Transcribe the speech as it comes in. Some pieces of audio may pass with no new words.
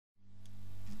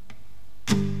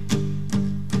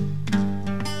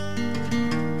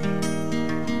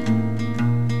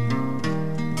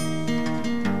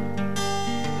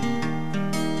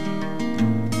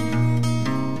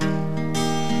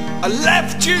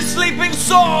left you sleeping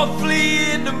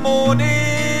softly in the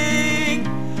morning,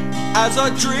 as I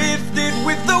drifted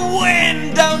with the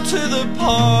wind down to the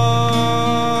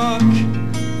park.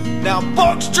 Now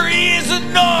Boxtree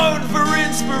isn't known for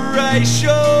inspiration,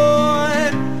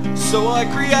 so I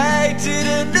created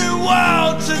a new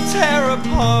world to tear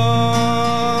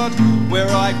apart,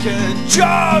 where I can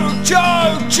joke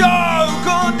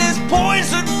on this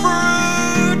poison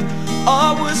fruit.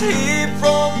 I was here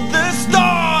from the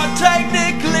start,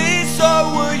 technically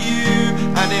so were you,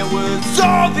 and it was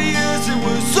obvious we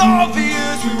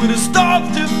would have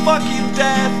starved to fucking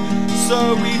death.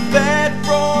 So we fed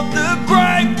from the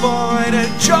grapevine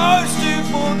and chose to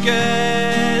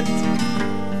forget.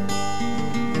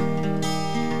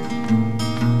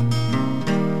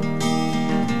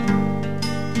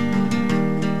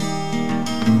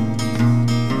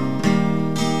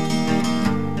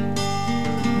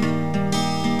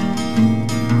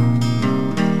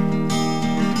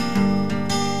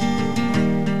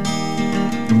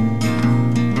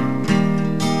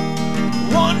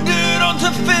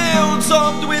 Fields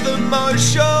armed with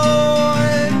emotion,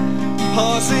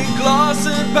 passing glass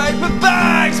and paper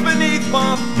bags beneath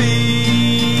my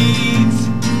feet.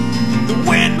 The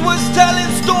wind was telling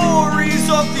stories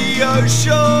of the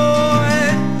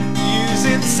ocean,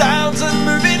 using sounds and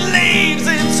moving leaves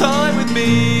in time with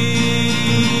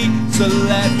me. So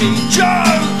let me joke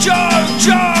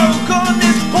on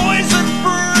this poison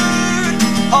fruit.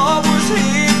 I was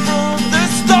here from the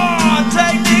start,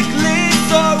 technically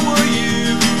so were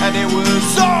you, and it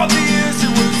was obvious we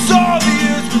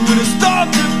would have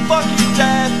starved to fucking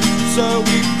death. So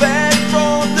we fed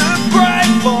from the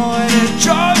grapevine and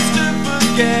chose to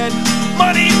forget.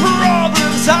 Money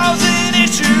problems, housing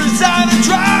issues, and a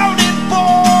drowning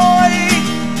boy.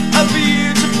 A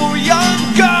beautiful young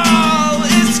girl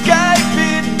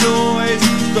escaping noise.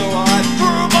 So I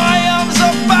threw my arms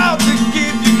about to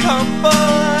give you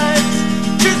comfort,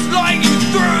 just like you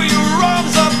threw your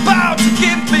arms about to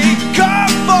give me comfort.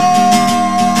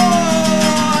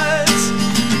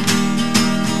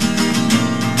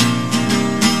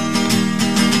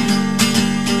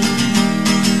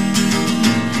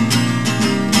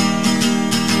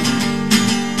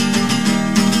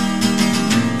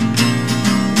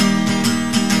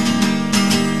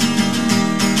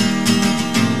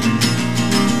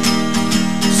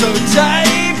 So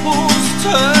tables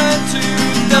turn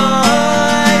tonight,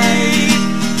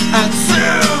 and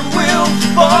soon we'll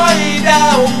find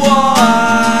out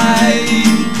why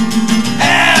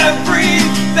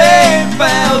everything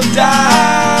fell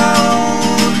down,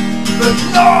 but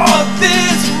not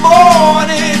this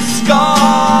morning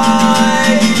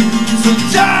sky. So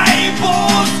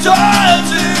tables turn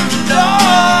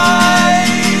tonight,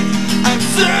 and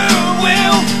soon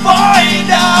we'll find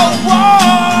out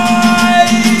why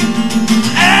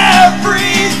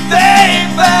everything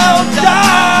fell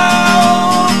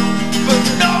down, but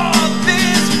not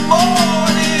this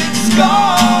morning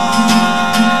sky.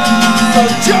 So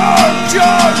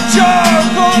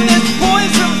joke on this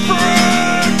poison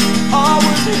fruit. I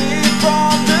was here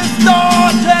from the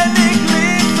start,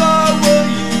 technically so were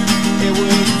you. It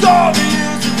was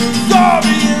obvious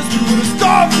we would have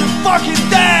starved to fucking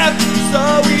death. So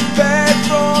we fed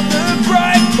from the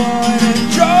grapevine and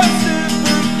chose to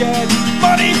forget.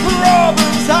 Money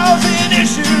problems, housing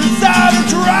issues, out of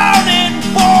drought.